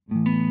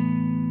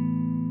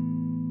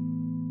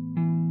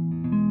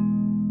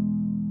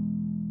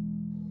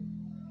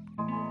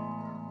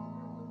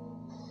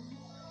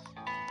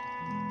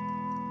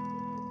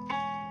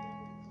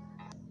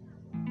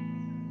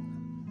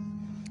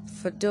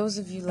For those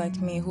of you like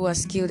me who are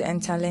skilled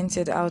and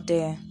talented out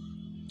there,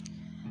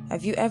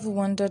 have you ever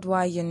wondered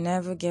why you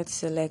never get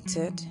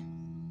selected?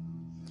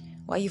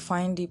 Why you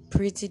find it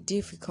pretty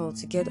difficult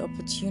to get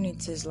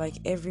opportunities like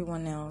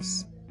everyone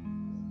else?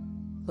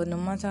 But no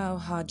matter how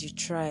hard you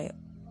try,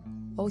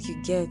 all you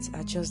get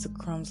are just the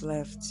crumbs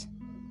left.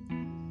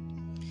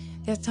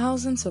 There are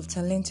thousands of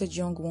talented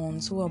young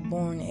ones who are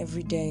born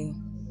every day.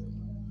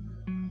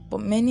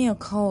 But many are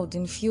called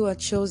and few are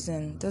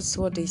chosen, that's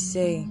what they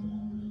say.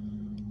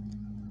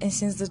 And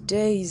since the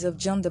days of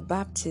John the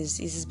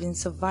Baptist, it has been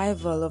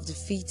survival of the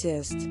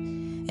fittest,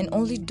 and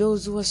only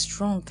those who are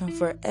strong can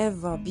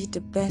forever be the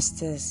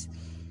bestest.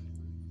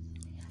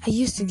 I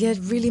used to get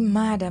really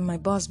mad at my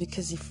boss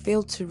because he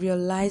failed to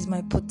realize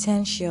my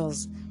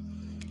potentials.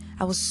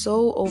 I was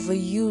so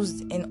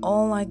overused, and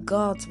all I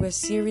got were a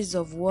series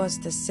of words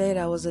that said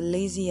I was a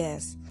lazy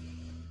ass.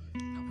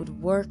 I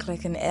would work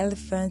like an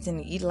elephant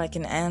and eat like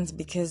an ant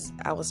because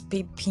I was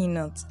paid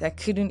peanuts that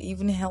couldn't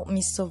even help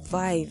me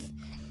survive.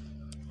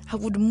 I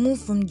would move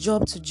from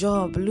job to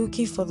job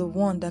looking for the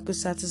one that could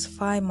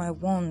satisfy my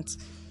wants.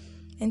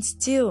 And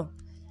still,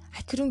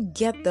 I couldn't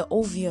get the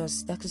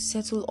obvious that could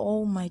settle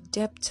all my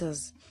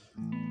debtors.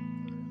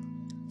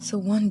 So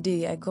one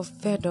day I got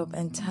fed up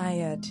and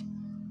tired,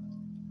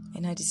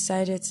 and I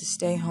decided to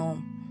stay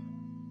home.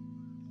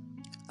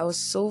 I was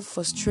so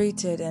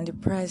frustrated and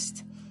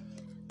depressed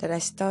that I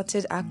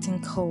started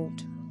acting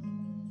cold.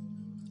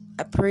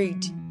 I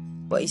prayed,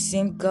 but it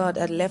seemed God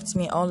had left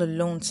me all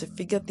alone to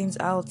figure things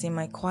out in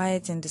my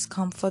quiet and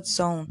discomfort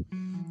zone.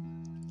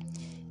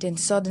 Then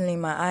suddenly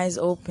my eyes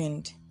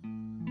opened,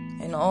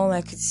 and all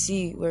I could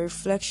see were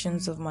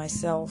reflections of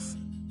myself.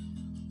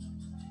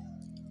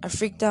 I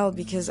freaked out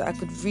because I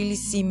could really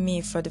see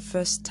me for the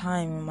first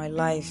time in my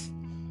life.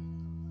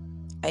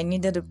 I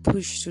needed a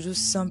push to do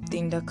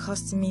something that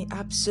cost me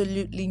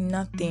absolutely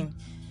nothing,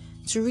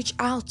 to reach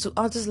out to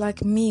others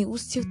like me who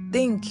still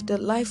think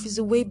that life is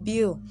a way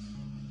bill,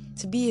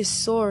 to be a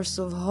source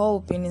of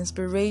hope and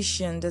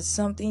inspiration that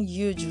something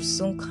huge will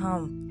soon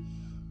come.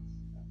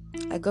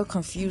 I got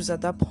confused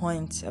at that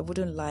point, I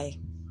wouldn't lie.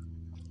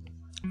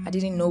 I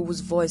didn't know whose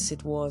voice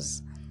it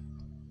was.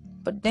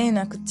 But then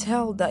I could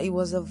tell that it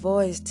was a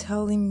voice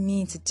telling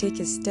me to take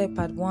a step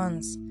at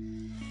once.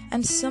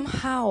 And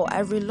somehow I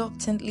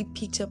reluctantly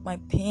picked up my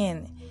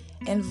pen,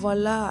 and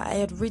voila, I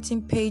had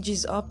written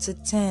pages up to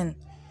 10.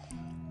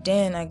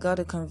 Then I got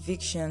a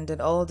conviction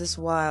that all this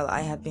while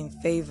I had been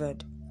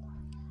favored.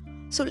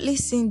 So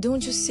listen, don't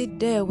just sit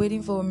there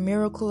waiting for a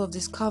miracle of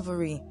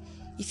discovery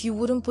if you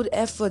wouldn't put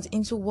effort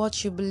into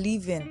what you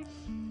believe in.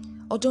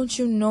 Or don't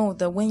you know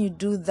that when you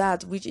do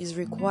that which is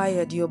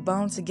required, you're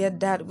bound to get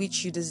that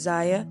which you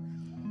desire?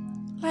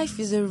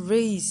 Life is a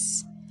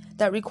race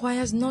that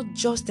requires not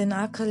just an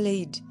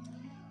accolade.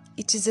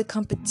 It is a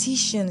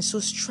competition,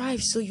 so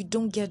strive so you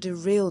don't get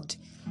derailed.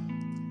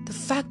 The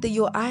fact that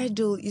your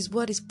idol is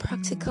what is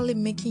practically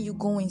making you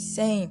go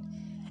insane.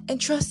 And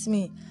trust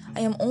me, I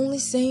am only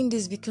saying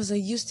this because I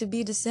used to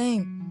be the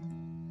same.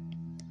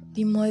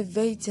 Be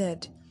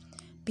motivated,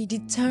 be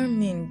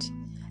determined,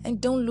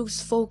 and don't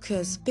lose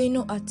focus. Pay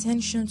no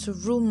attention to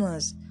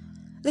rumors.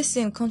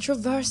 Listen,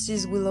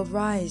 controversies will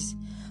arise,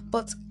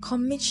 but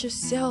commit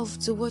yourself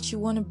to what you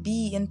want to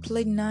be and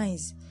play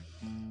nice.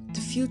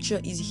 The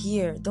future is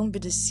here, don't be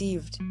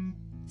deceived.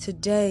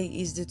 Today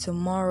is the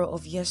tomorrow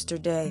of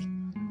yesterday.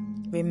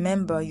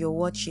 Remember, you're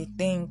what you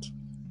think.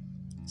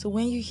 So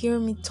when you hear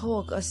me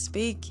talk or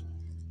speak,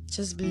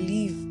 just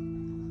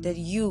believe that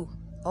you,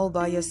 all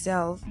by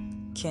yourself,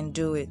 can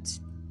do it.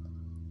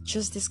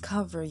 Just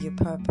discover your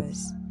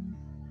purpose.